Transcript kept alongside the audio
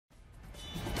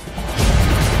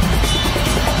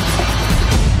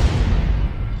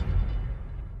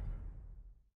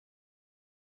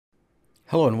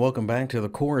Hello and welcome back to the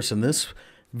course. In this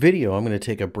video, I'm going to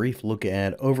take a brief look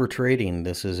at overtrading.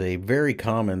 This is a very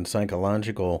common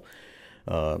psychological,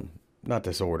 not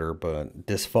disorder, but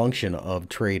dysfunction of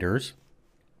traders.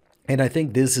 And I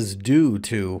think this is due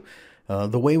to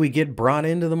the way we get brought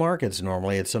into the markets.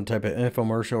 Normally, it's some type of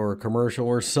infomercial or commercial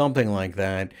or something like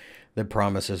that that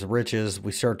promises riches.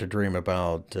 We start to dream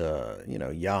about,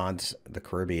 yachts, the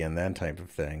Caribbean, that type of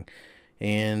thing,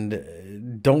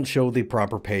 and don't show the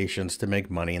proper patience to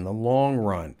make money in the long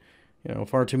run.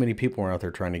 Far too many people are out there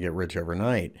trying to get rich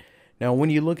overnight. Now, when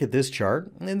you look at this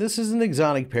chart, and this is an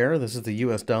exotic pair, this is the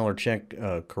US dollar Czech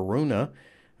koruna,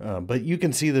 but you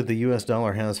can see that the US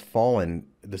dollar has fallen,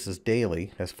 this is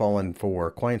daily, has fallen for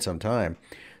quite some time.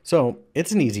 So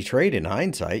it's an easy trade in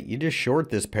hindsight. You just short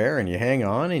this pair and you hang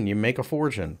on and you make a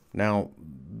fortune. Now,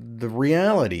 the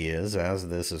reality is, as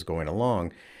this is going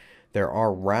along, there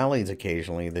are rallies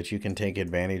occasionally that you can take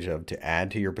advantage of to add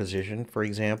to your position, for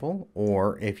example,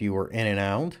 or if you were in and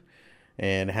out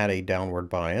and had a downward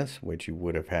bias, which you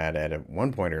would have had at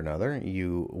one point or another,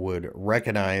 you would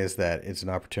recognize that it's an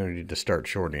opportunity to start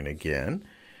shorting again.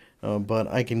 But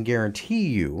I can guarantee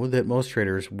you that most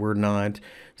traders were not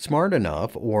smart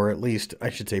enough, or at least I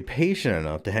should say patient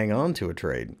enough, to hang on to a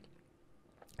trade.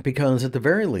 Because at the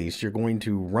very least, you're going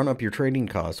to run up your trading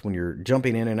costs when you're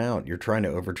jumping in and out. You're trying to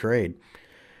overtrade.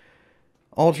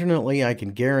 Alternately, I can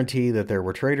guarantee that there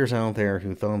were traders out there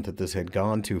who thought that this had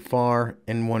gone too far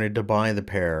and wanted to buy the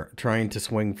pair, trying to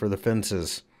swing for the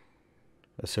fences,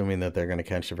 assuming that they're going to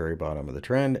catch the very bottom of the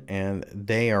trend, and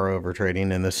they are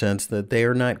overtrading in the sense that they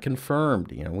are not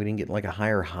confirmed. We didn't get like a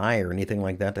higher high or anything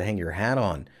like that to hang your hat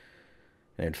on.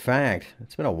 And in fact,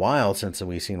 it's been a while since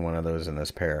we've seen one of those in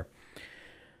this pair.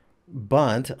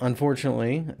 But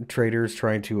unfortunately, traders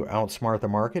try to outsmart the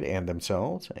market and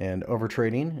themselves, and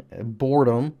overtrading,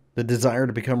 boredom, the desire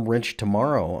to become rich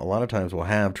tomorrow, a lot of times will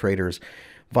have traders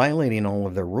violating all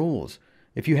of their rules.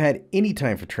 If you had any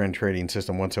type of trend trading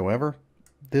system whatsoever,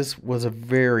 this was a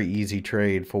very easy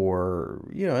trade for,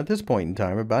 at this point in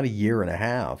time, about a year and a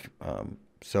half.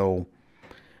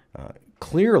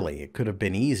 Clearly it could have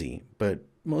been easy, but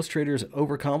most traders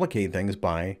overcomplicate things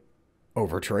by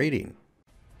overtrading.